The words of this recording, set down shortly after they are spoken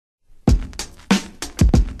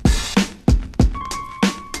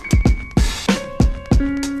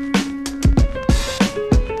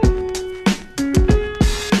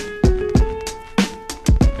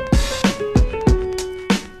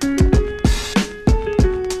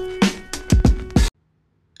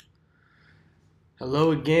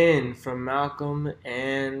Hello again from Malcolm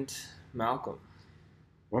and Malcolm.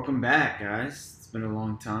 Welcome back, guys. It's been a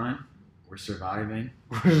long time. We're surviving.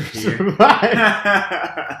 We're Here. surviving.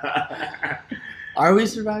 I Are we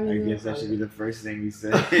surviving? guess that should be the first thing we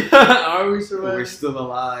say. Are we surviving? We're still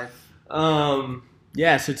alive.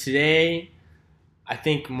 Yeah, so today, I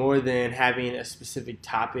think more than having a specific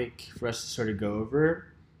topic for us to sort of go over,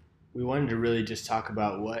 we wanted to really just talk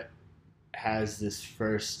about what has this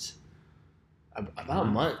first about a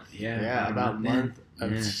month. Yeah, about a month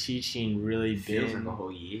of Yeah. teaching really Feels been like a whole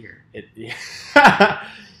year.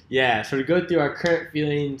 Yeah, so to go through our current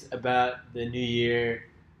feelings about the new year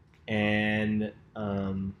and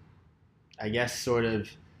I guess sort of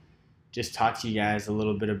just talk to you guys a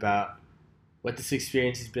little bit about what this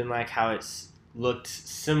experience has been like, how it's looked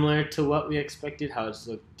similar to what we expected, how it's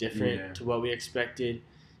looked different Yeah. to what we expected,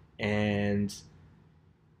 and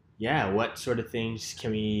yeah, what sort of things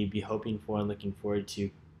can we be hoping for and looking forward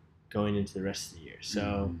to going into the rest of the year.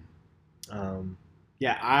 So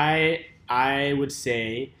yeah, I would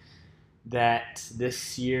say that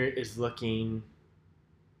this year is looking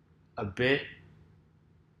a bit,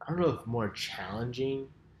 I don't know if more challenging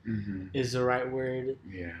is the right word,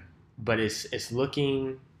 Yeah. but it's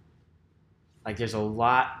looking like there's a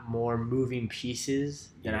lot more moving pieces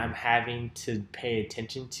that Yeah. I'm having to pay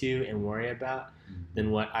attention to and worry about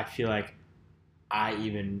than what I feel like I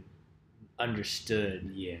even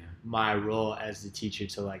understood Yeah. my role as the teacher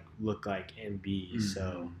to like look like and be.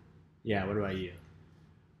 So yeah, what about you?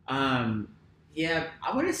 Yeah,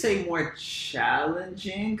 I wouldn't say more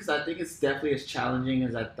challenging because I think it's definitely as challenging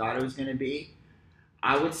as I thought it was going to be.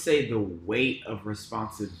 I would say the weight of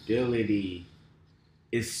responsibility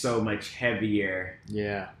is so much heavier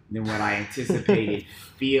Yeah. than what I anticipated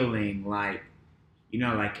feeling like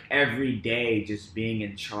every day just being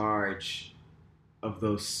in charge of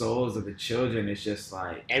those souls of the children is just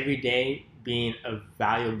like, Every day being a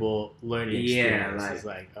valuable learning Yeah, experience like, is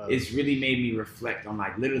like, it's really made me reflect on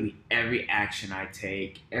like literally every action I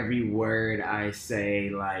take, every word I say,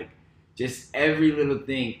 like just every little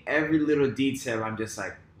thing, every little detail. I'm just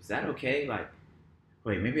like, was that okay? Like,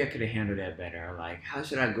 wait, maybe I could have handled that better. Or like, how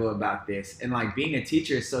should I go about this? And like being a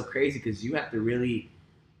teacher is so crazy because you have to really,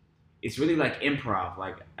 it's really like improv.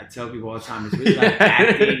 Like I tell people all the time, it's really like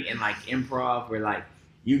acting and like improv where like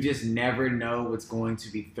you just never know what's going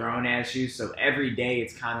to be thrown at you. So every day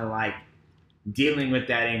it's kind of like dealing with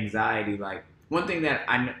that anxiety. Like one thing that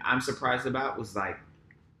I'm surprised about was like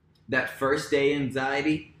that first day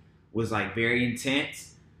anxiety was like very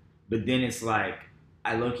intense, but then it's like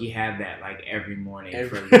I low-key have that like every morning.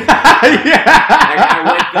 Every- Like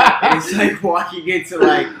I wake up and it's like walking into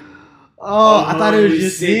like oh, I thought it was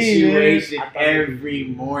just situation me, man. every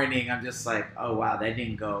morning. I'm just like, oh wow, that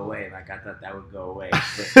didn't go away. Like I thought that would go away,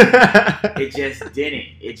 but it just didn't.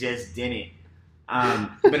 It just didn't.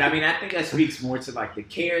 But I mean, I think that speaks more to like the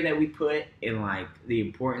care that we put and like the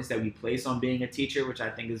importance that we place on being a teacher, which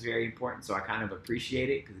I think is very important. So I kind of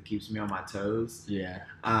appreciate it because it keeps me on my toes. Yeah.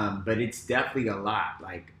 But it's definitely a lot.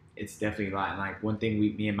 Like it's definitely a lot. And like one thing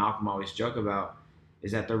me and Malcolm always joke about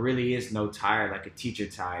is that there really is no tired like a teacher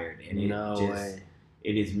tired, and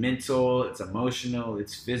it is mental, it's emotional,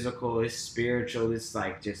 it's physical, it's spiritual, it's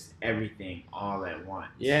like just everything all at once.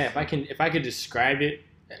 Yeah, if I could describe it,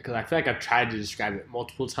 because I feel like I've tried to describe it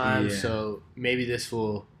multiple times, Yeah. so maybe this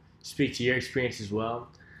will speak to your experience as well.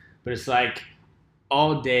 But it's like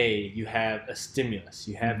all day you have a stimulus.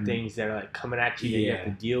 You have things that are like coming at you that you have to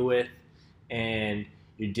deal with, and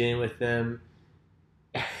you're dealing with them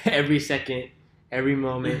every second, every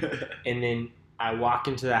moment. And then I walk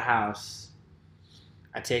into the house,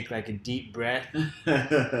 I take like a deep breath,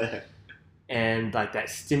 and like that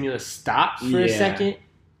stimulus stops for a second,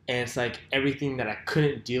 and it's like everything that I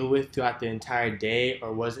couldn't deal with throughout the entire day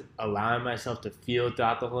or wasn't allowing myself to feel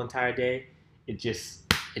throughout the whole entire day, it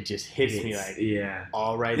just hits me like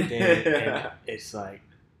all right then, and it's like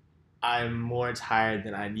I'm more tired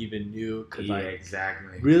than I even knew could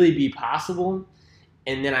exactly really be possible,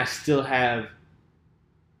 and then I still have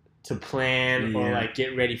to plan or like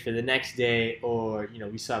get ready for the next day, or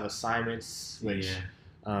we still have assignments which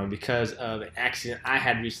because of an accident I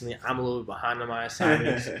had recently, I'm a little bit behind on my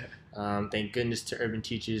assignments. Thank goodness to Urban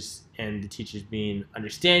Teachers and the teachers being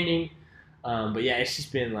understanding, but yeah, it's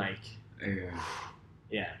just been like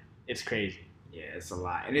it's crazy. Yeah, it's a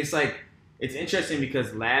lot. And it's like it's interesting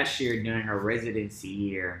because last year during our residency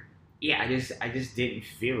year, I just didn't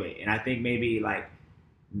feel it. And I think maybe like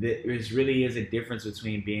there really is a difference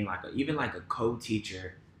between being like even like a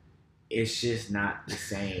co-teacher it's just not the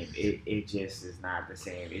same. It just is not the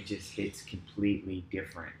same. It just hits completely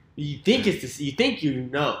different. You think it's this? You think you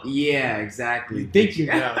know? Yeah, exactly. You think you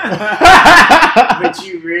know? But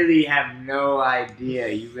you really have no idea.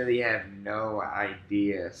 You really have no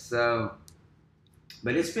idea. So,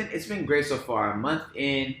 but it's been great so far. A month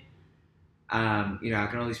in, I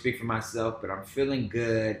can only speak for myself, but I'm feeling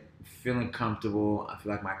good, feeling comfortable. I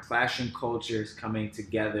feel like my classroom culture is coming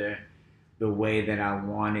together the way that I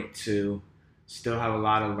want it to. Still have a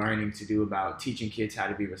lot of learning to do about teaching kids how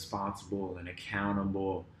to be responsible and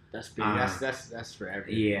accountable. That's big. That's for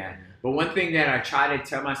everyone. Yeah. But one thing that I try to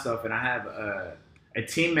tell myself, and I have a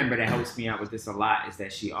team member that helps me out with this a lot, is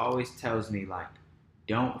that she always tells me, like,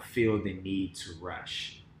 don't feel the need to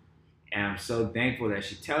rush. And I'm so thankful that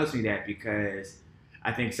she tells me that, because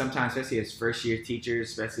I think sometimes, especially as first year teachers,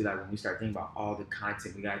 especially like when we start thinking about all the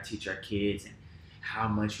content we got to teach our kids and how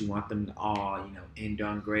much we want them to all, end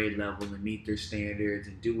on grade level and meet their standards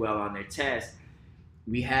and do well on their tests,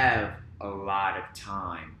 we have a lot of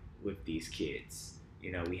time with these kids.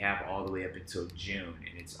 We have all the way up until June,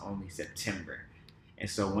 and it's only September. And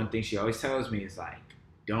so one thing she always tells me is, like,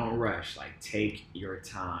 don't rush, like, take your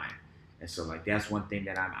time. And so, like, that's one thing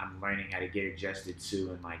that I'm learning how to get adjusted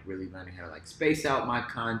to, and, like, really learning how to, like, space out my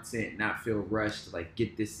content, not feel rushed to, like,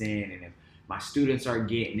 get this in. And if my students are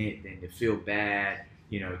getting it, then to feel bad,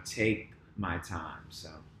 take my time. So,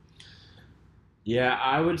 yeah,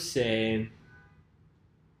 I would say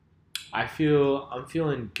I'm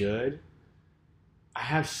feeling good. I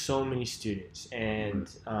have so many students, and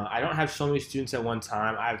I don't have so many students at one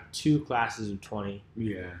time. I have 2 classes of 20.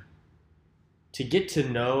 Yeah. To get to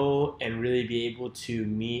know and really be able to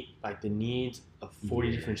meet, like, the needs of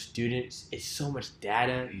 40 different students, it's so much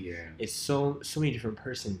data. Yeah. It's so many different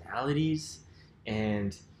personalities,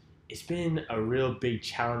 and it's been a real big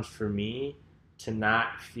challenge for me to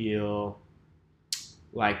not feel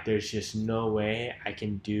like there's just no way I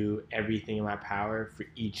can do everything in my power for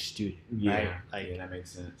each student. Yeah. Right? Like, yeah, that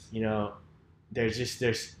makes sense.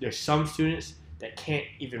 There's some students that can't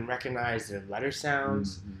even recognize their letter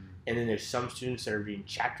sounds. Mm-hmm. And then there's some students that are reading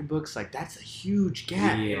chapter books. Like, that's a huge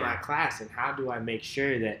gap in my class. And how do I make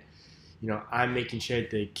sure that, I'm making sure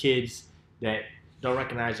that the kids that don't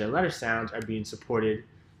recognize their letter sounds are being supported,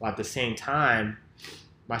 while at the same time,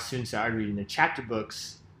 my students that are reading the chapter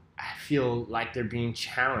books, I feel like they're being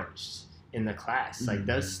challenged in the class. Like,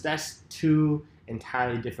 that's 2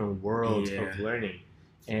 entirely different worlds of learning.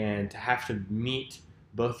 And to have to meet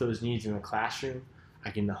both those needs in the classroom,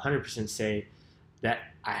 I can 100% say that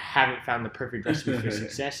I haven't found the perfect recipe for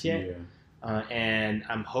success yet. And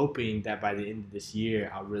I'm hoping that by the end of this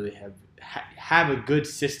year, I'll really have a good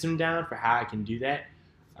system down for how I can do that.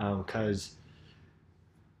 Because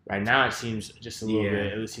right now it seems just a little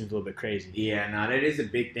bit. It seems a little bit crazy. Yeah, no, that is a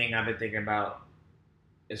big thing I've been thinking about,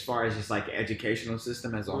 as far as just, like, the educational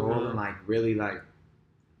system as a whole, and, like, really, like,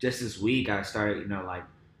 just this week I started, like,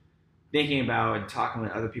 thinking about and talking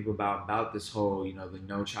with other people about this whole, the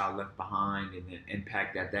No Child Left Behind and the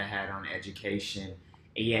impact that had on education.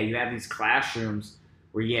 And you have these classrooms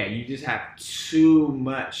where, you just have too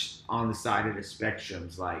much on the side of the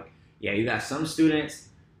spectrums. Like, you got some students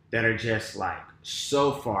that are just, like,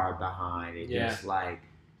 so far behind. And just like,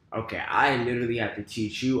 okay, I literally have to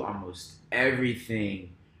teach you almost everything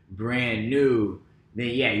brand new. Then,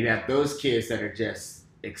 you have those kids that are just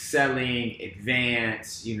excelling,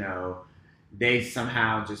 advanced, they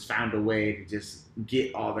somehow just found a way to just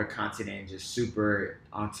get all their content in, just super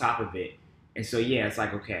on top of it. And so, it's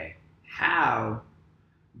like, okay, how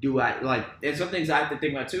do I, like, and some things I have to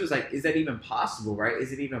think about too is, like, is that even possible, right?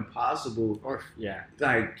 Is it even possible,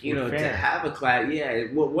 like, to have a class?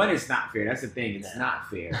 Well, one, it's not fair. That's the thing. It's not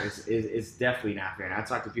fair. It's definitely not fair. And I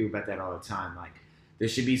talk to people about that all the time. Like, there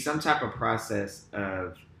should be some type of process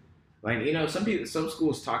of, like, some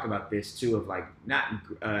schools talk about this too, of, like,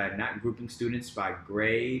 not grouping students by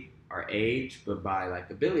grade or age, but by, like,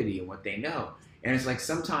 ability and what they know. And it's like,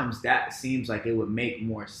 sometimes that seems like it would make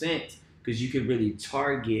more sense, because you could really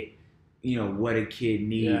target, what a kid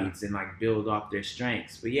needs and, like, build off their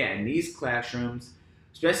strengths. But in these classrooms,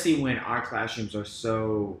 especially when our classrooms are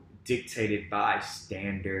so dictated by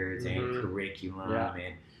standards and curriculum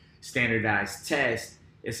and standardized tests,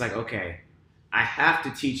 it's like, okay, I have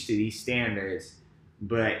to teach to these standards,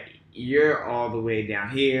 but you're all the way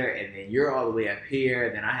down here, and then you're all the way up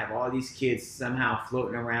here. Then I have all these kids somehow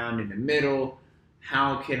floating around in the middle.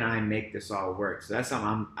 How can I make this all work? So that's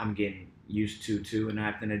something I'm getting used to too, and I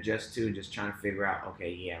have to adjust to, and just trying to figure out,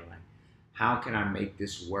 okay, like, how can I make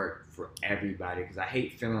this work for everybody? Because I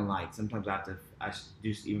hate feeling like sometimes I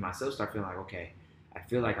do, even myself, start feeling like, okay, I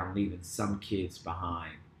feel like I'm leaving some kids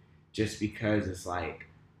behind. just because it's like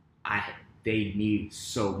they need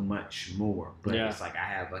so much more. But Yeah. it's like I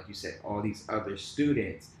have, like you said, all these other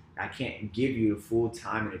students. I can't give you the full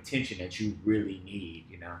time and attention that you really need,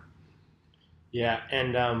 you know? Yeah,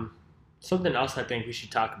 and something else I think we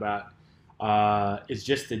should talk about is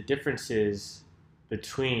just the differences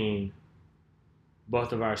between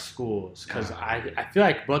both of our schools. Because I feel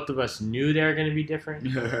like both of us knew they were going to be different.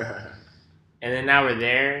 And then now we're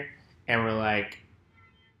there and we're like,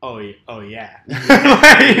 oh yeah.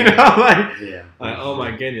 You know, like, oh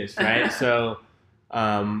my goodness, right? So,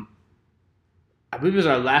 I believe it was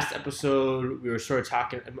our last episode. We were sort of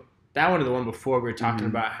talking, that one or the one before, we were talking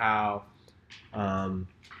about how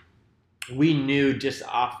we knew just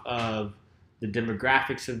off of the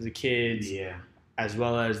demographics of the kids, as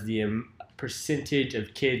well as the percentage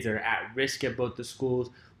of kids that are at risk at both the schools.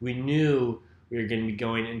 We knew we were going to be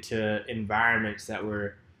going into environments that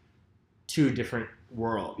were two different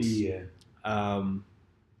worlds. Yeah.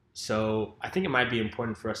 So I think it might be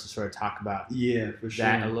important for us to sort of talk about for sure.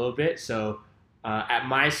 that a little bit. So at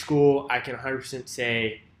my school, I can 100%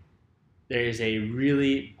 say there is a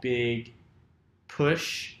really big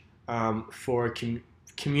push for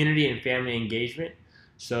community and family engagement.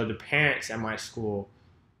 So the parents at my school,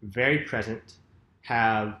 very present,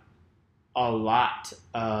 have a lot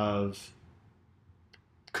of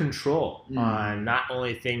control on not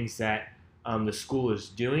only things that the school is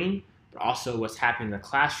doing, but also what's happening in the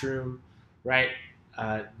classroom, right?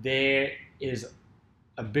 There is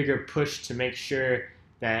a bigger push to make sure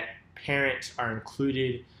that parents are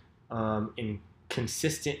included in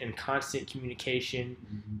consistent and constant communication,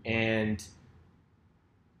 and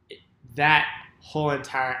that whole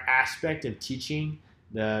entire aspect of teaching,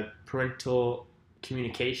 the parental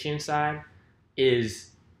communication side,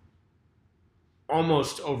 is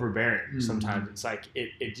almost overbearing sometimes. It's like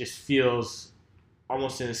it just feels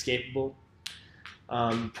almost inescapable.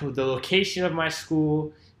 The location of my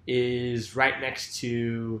school is right next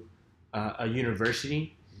to a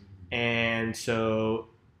university, and so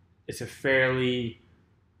it's a fairly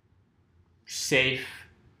safe,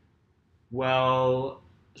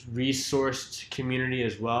 well-resourced community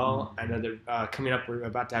as well. I know that coming up, we're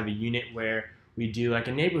about to have a unit where we do like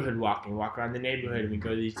a neighborhood walk around the neighborhood, and we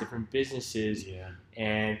go to these different businesses,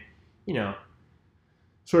 and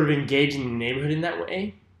sort of engage in the neighborhood in that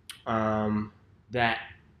way. That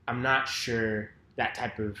I'm not sure that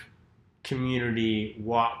type of community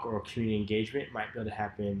walk or community engagement might be able to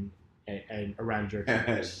happen around your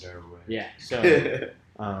campus. Yeah. So,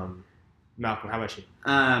 Malcolm, how about you?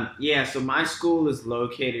 So my school is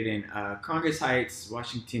located in Congress Heights,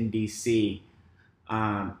 Washington, D.C.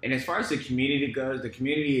 And as far as the community goes, the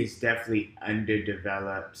community is definitely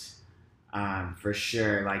underdeveloped, for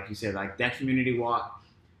sure. Like you said, like that community walk,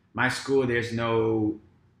 my school, there's no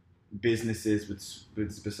businesses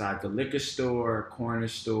besides the liquor store, corner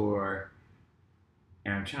store,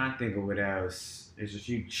 and I'm trying to think of what else. There's a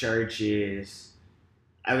few churches.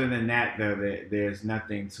 Other than that, though, there's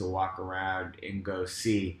nothing to walk around and go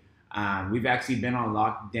see. We've actually been on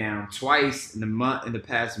lockdown twice in the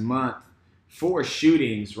past month for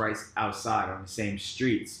shootings right outside on the same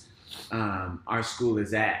streets our school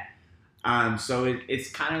is at. So it's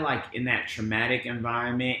kind of like in that traumatic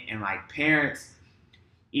environment, and like parents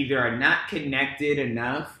either are not connected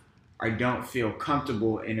enough or don't feel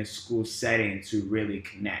comfortable in a school setting to really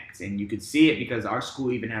connect. And you can see it because our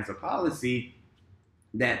school even has a policy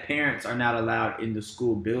that parents are not allowed in the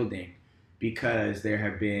school building because there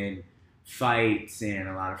have been fights and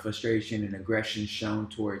a lot of frustration and aggression shown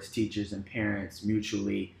towards teachers and parents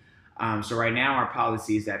mutually. So right now our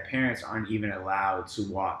policy is that parents aren't even allowed to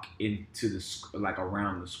walk into the like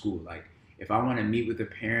around the school. Like if I want to meet with a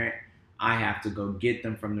parent, I have to go get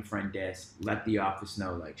them from the front desk, let the office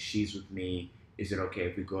know like she's with me. Is it okay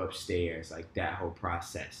if we go upstairs? Like that whole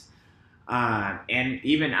process. And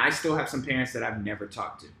even I still have some parents that I've never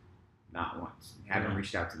talked to, not once. Haven't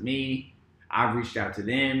reached out to me. I've reached out to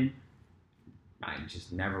them. I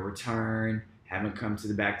just never return. Haven't come to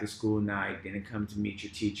the back to school night. Didn't come to meet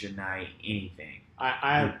your teacher night. Anything.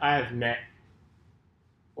 I have met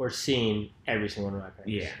or seen every single one of my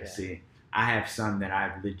parents. Yeah. See, I have some that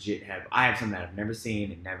I've I have some that I've never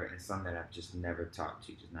seen and some that I've just never talked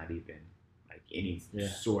to. Just not even like any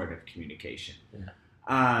sort of communication.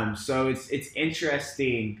 Yeah. So it's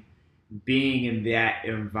interesting being in that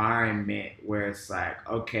environment where it's like,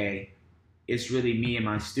 okay, it's really me and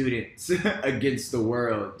my students against the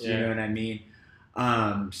world. You know what I mean?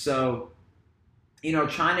 So,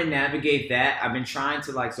 trying to navigate that, I've been trying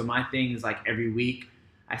to so my thing is like every week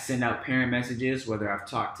I send out parent messages, whether I've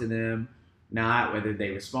talked to them, not, whether they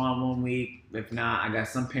respond 1 week. If not, I got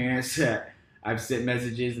some parents that I've sent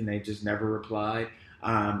messages and they just never replied.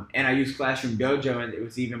 And I use Classroom Dojo, and it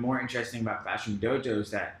was even more interesting about Classroom Dojo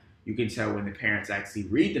is that you can tell when the parents actually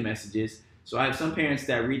read the messages. So I have some parents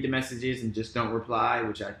that read the messages and just don't reply,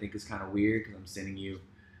 which I think is kind of weird because I'm sending you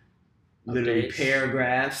literally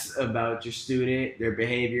paragraphs about your student, their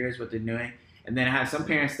behaviors, what they're doing. And then I have some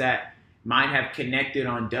parents that might have connected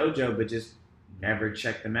on Dojo but just never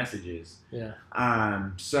check the messages. Yeah.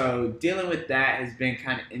 So dealing with that has been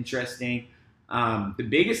kind of interesting. The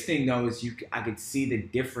biggest thing though is I could see the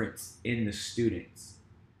difference in the students.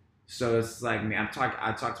 So it's like I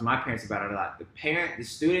talk to my parents about it a lot. The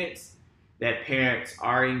students that parents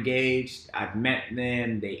are engaged. I've met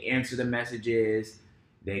them. They answer the messages.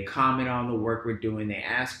 They comment on the work we're doing. They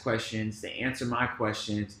ask questions. They answer my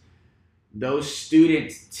questions. Those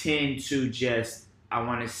students tend to just, I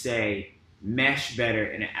want to say, mesh better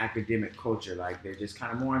in an academic culture. Like they're just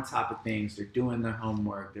kind of more on top of things. They're doing their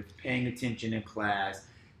homework. They're paying attention in class.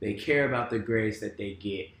 They care about the grades that they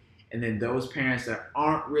get. And then those parents that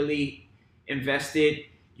aren't really invested,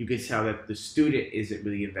 you can tell that the student isn't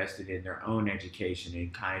really invested in their own education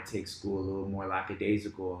and kind of takes school a little more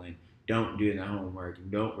lackadaisical and don't do the homework and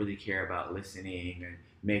don't really care about listening and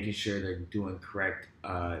making sure they're doing correct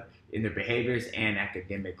in their behaviors and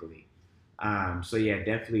academically. So yeah,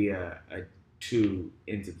 definitely a 2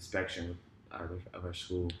 ends of the spectrum of our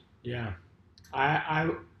school. Yeah, I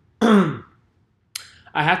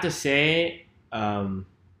I have to say,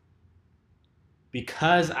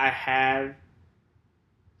 because I have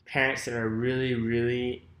parents that are really,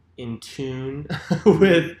 really in tune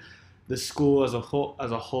with the school as a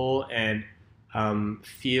whole, and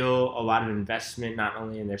feel a lot of investment not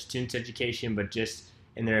only in their students' education but just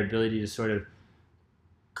in their ability to sort of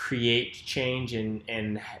create change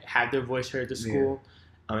and have their voice heard at the school.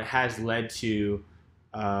 Yeah. It has led to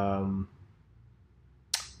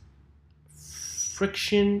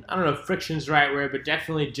friction. I don't know if friction's the right word, but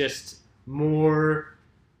definitely just more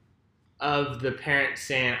of the parents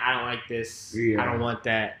saying, I don't like this, I don't want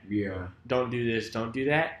that, don't do this, don't do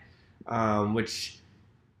that, which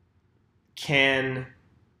can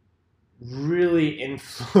really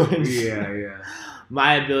influence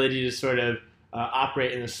my ability to sort of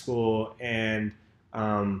operate in the school. And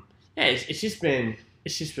it's just been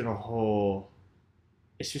a whole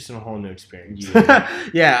new experience.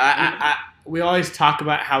 We always talk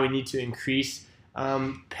about how we need to increase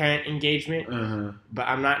parent engagement, but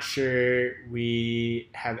I'm not sure we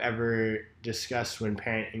have ever discussed when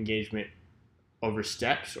parent engagement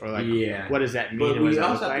oversteps, or what does that mean? But we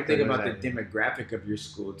also have to think about the demographic of your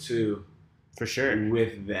school too. For sure.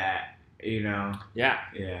 With that, Yeah.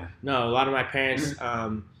 No, a lot of my parents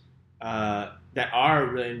that are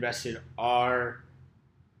really invested are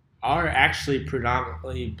actually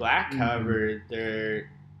predominantly Black. However, they're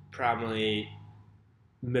predominantly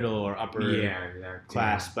middle or upper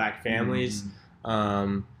class Black families.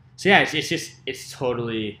 So yeah, it's just a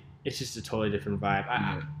totally different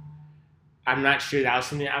vibe. I'm not sure that was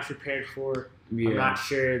something I was prepared for. I'm not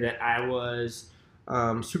sure that I was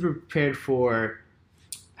super prepared for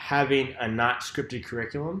having a not scripted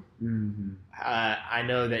curriculum. I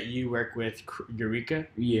know that you work with Eureka,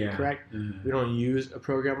 correct? We don't use a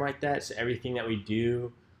program like that, so everything that we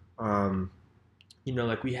do,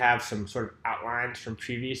 like we have some sort of outlines from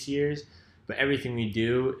previous years, but everything we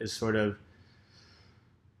do is sort of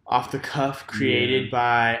off the cuff, created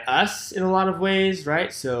by us in a lot of ways,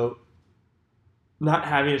 right? So not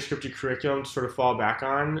having a scripted curriculum to sort of fall back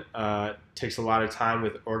on takes a lot of time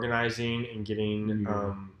with organizing and getting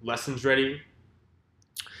lessons ready.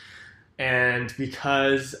 And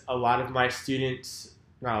because all of my students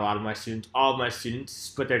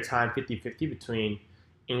split their time 50-50 between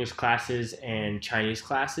English classes and Chinese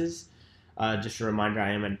classes. Just a reminder,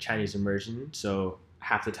 I am at Chinese immersion, so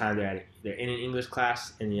half the time they're in an English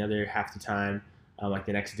class, and the other half the time, like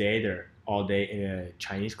the next day, they're all day in a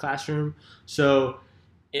Chinese classroom. So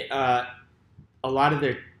a lot of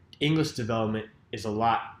their English development is a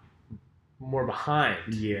lot more behind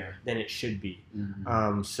than it should be.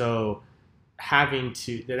 So having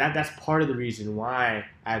to, that's part of the reason why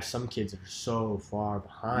I have some kids that are so far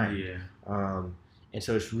behind. And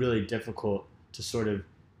so it's really difficult to sort of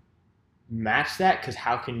match that, because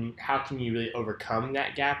how can you really overcome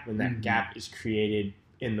that gap when that gap is created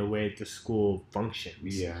in the way the school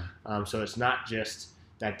functions? So it's not just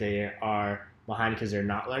that they are behind because they're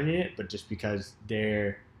not learning it, but just because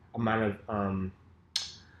their amount of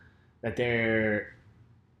that they're,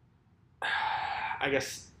 I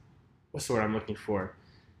guess, what's the word I'm looking for?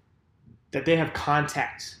 That they have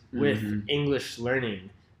contact with English learning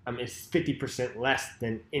I mean, it's 50% less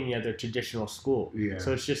than any other traditional school. Yeah.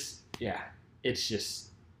 So it's just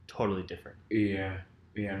totally different. Yeah.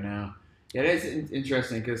 No. Yeah, that's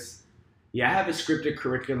interesting because, I have a scripted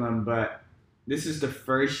curriculum, but this is the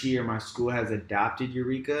first year my school has adopted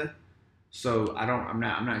Eureka. So I'm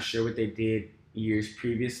not sure what they did years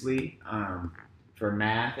previously, for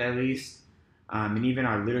math at least, and even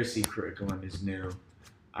our literacy curriculum is new.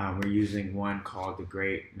 We're using one called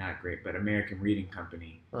but American Reading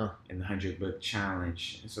Company in the 100 Book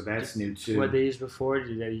Challenge. And so that's new too. What they used before?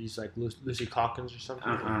 Did they use like Lucy Calkins or something?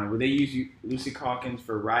 Well, they use Lucy Calkins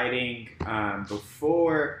for writing.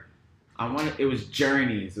 Before, it was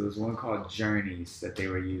Journeys. It was one called Journeys that they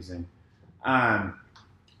were using.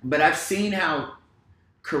 But I've seen how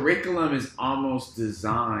curriculum is almost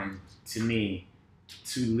designed, to me,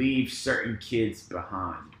 to leave certain kids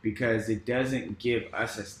behind because it doesn't give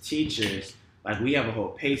us as teachers, like we have a whole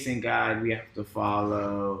pacing guide we have to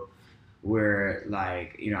follow. Where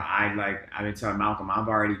I've been telling Malcolm, I've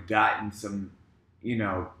already gotten some,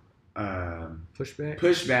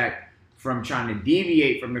 pushback from trying to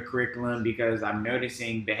deviate from the curriculum because I'm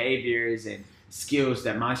noticing behaviors and skills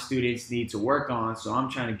that my students need to work on. So I'm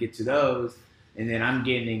trying to get to those. And then I'm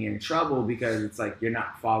getting in trouble because it's like you're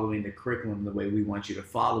not following the curriculum the way we want you to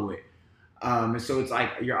follow it. And so it's like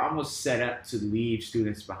you're almost set up to leave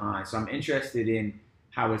students behind. So I'm interested in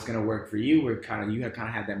how it's going to work for you, where you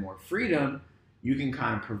have that more freedom. You can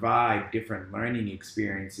kind of provide different learning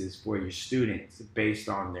experiences for your students based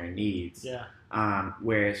on their needs. Yeah.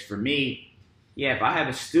 Whereas for me, if I have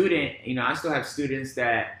a student, I still have students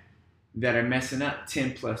that are messing up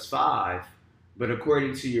 10 plus 5. But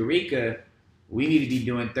according to Eureka, we need to be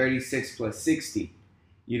doing 36 plus 60,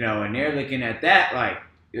 and they're looking at that like,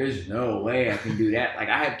 there's no way I can do that. Like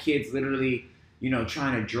I have kids literally,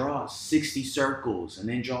 trying to draw 60 circles and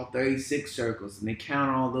then draw 36 circles and then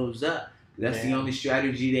count all those up. That's the only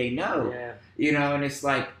strategy they know, and it's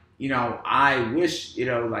like, I wish,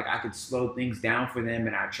 like I could slow things down for them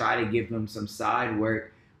and I try to give them some side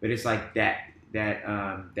work, but it's like that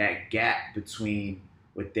gap between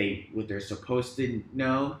what they're supposed to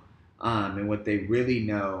know, and what they really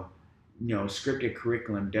know, scripted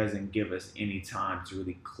curriculum doesn't give us any time to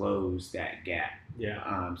really close that gap.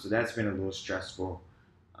 Yeah. So that's been a little stressful.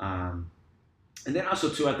 And then also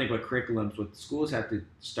too, I think what schools have to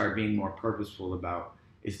start being more purposeful about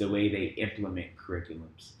is the way they implement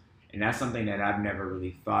curriculums. And that's something that I've never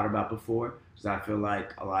really thought about before, because I feel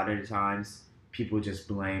like a lot of the times people just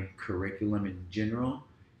blame curriculum in general,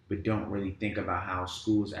 but don't really think about how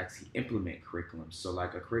schools actually implement curriculums. So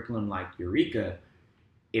like a curriculum like Eureka,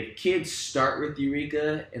 if kids start with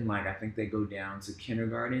Eureka and I think they go down to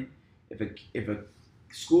kindergarten, if a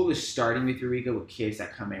school is starting with Eureka with kids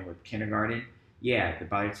that come in with kindergarten,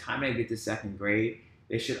 by the time they get to 2nd grade,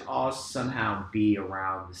 they should all somehow be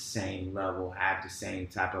around the same level, have the same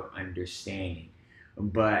type of understanding.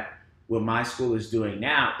 But what my school is doing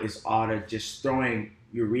now is just throwing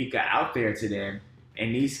Eureka out there to them.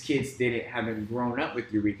 And these kids haven't grown up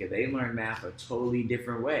with Eureka. They learn math a totally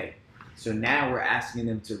different way. So now we're asking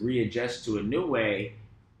them to readjust to a new way,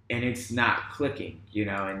 and it's not clicking,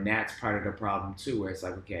 and that's part of the problem too, where it's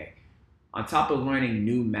like, okay, on top of learning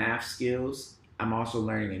new math skills, I'm also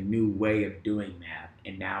learning a new way of doing math.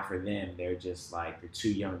 And now for them, they're just like, they're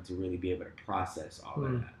too young to really be able to process all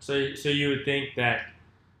of that. So you would think that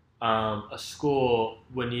a school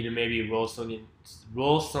would need to maybe roll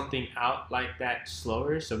something out like that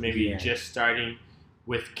slower. So maybe just starting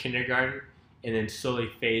with kindergarten and then slowly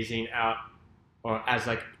phasing out, or as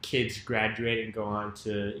kids graduate and go on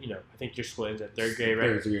to, I think your school ends at 3rd grade, right?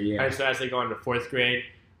 3rd grade, yeah. Right, so as they go on to 4th grade,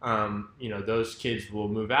 those kids will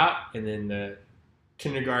move out, and then the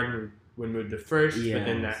kindergarten would move to 1st, but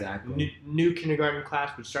then that new kindergarten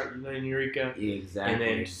class would start learning Eureka. Yeah, exactly. And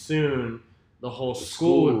then soon the whole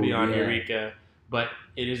school would be on Eureka, but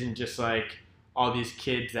it isn't just like all these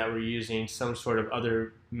kids that were using some sort of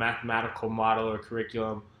other mathematical model or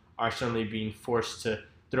curriculum are suddenly being forced to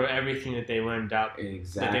throw everything that they learned out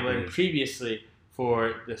that they learned previously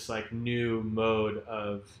for this new mode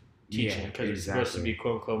of teaching, because it's supposed to be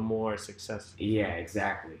quote unquote more successful. Yeah,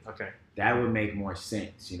 exactly. Okay. That would make more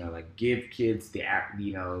sense, give kids the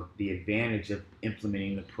advantage of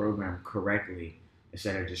implementing the program correctly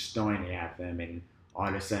instead of just throwing it at them, and all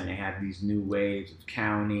of a sudden they have these new ways of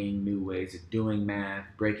counting, new ways of doing math,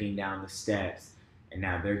 breaking down the steps, and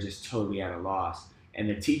now they're just totally at a loss. And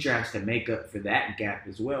the teacher has to make up for that gap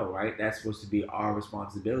as well, right? That's supposed to be our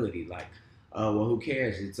responsibility. Well, who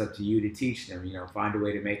cares? It's up to you to teach them, find a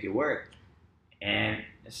way to make it work. And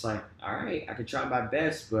it's like, all right, I could try my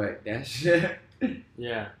best, but that's...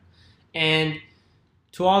 Yeah. And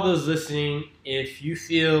to all those listening, if you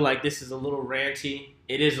feel like this is a little ranty,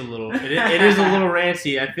 it is a little. It is a little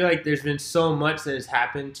ranty. I feel like there's been so much that has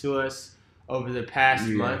happened to us over the past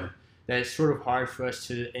month that it's sort of hard for us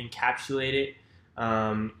to encapsulate it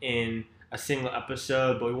in a single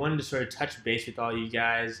episode. But we wanted to sort of touch base with all you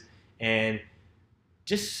guys and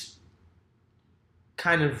just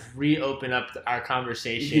kind of reopen up our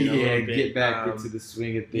conversation a little bit. Get back into the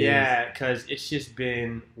swing of things. Yeah, because it's just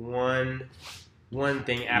been one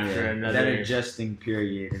thing after another. That adjusting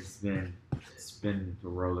period has been a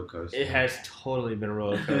roller coaster. It has totally been a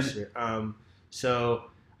roller coaster. So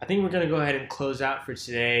I think we're gonna go ahead and close out for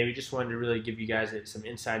today. We just wanted to really give you guys some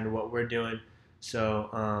insight into what we're doing.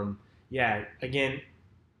 So again,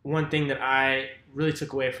 one thing that I really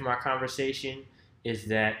took away from our conversation is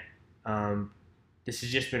that this has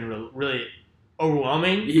just been really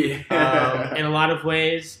overwhelming in a lot of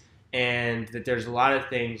ways. And that there's a lot of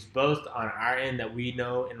things both on our end that we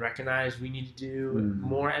know and recognize we need to do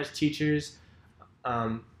more as teachers.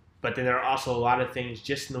 But then there are also a lot of things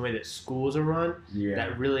just in the way that schools are run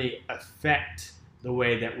that really affect the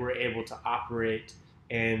way that we're able to operate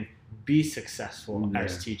and be successful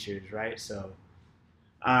as teachers, right? So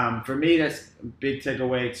for me, that's a big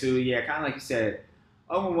takeaway too. Yeah, kind of like you said,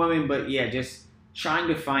 overwhelming, but just trying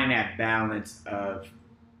to find that balance of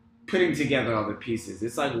putting together all the pieces.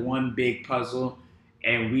 It's like one big puzzle,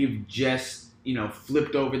 and we've just,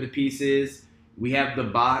 flipped over the pieces. We have the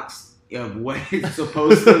box of what it's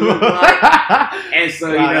supposed to look like, and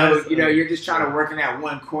so you're just trying to work in that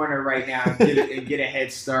one corner right now and get a head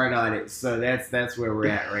start on it. So that's where we're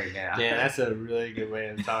at right now. Yeah, that's a really good way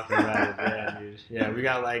of talking about it. Yeah, dude. Yeah, we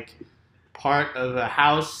got like part of a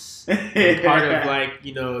house, and part of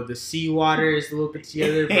the seawater is a little bit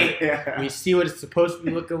together, but we see what it's supposed to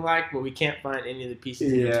be looking like, but we can't find any of the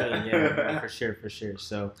pieces in between. Yeah, for sure.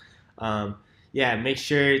 So, make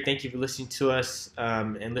sure. Thank you for listening to us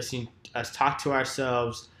and listening to us talk to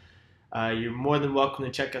ourselves. You're more than welcome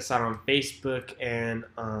to check us out on Facebook and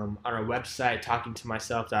on our website,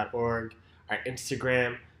 talkingtomyself.org, our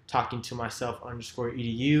Instagram,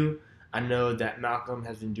 talkingtomyself_edu. I know that Malcolm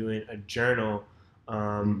has been doing a journal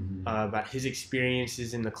about his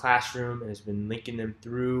experiences in the classroom and has been linking them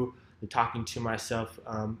through the Talking to Myself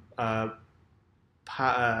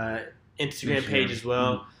Instagram page as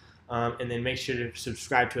well. And then make sure to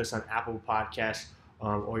subscribe to us on Apple Podcasts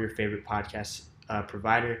or your favorite podcast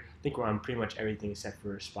provider. I think we're on pretty much everything except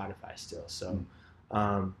for Spotify still. So,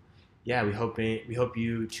 we hope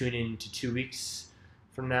you tune in to 2 weeks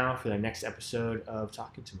from now for the next episode of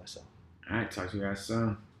Talking to Myself. All right, talk to you guys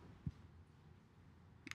soon.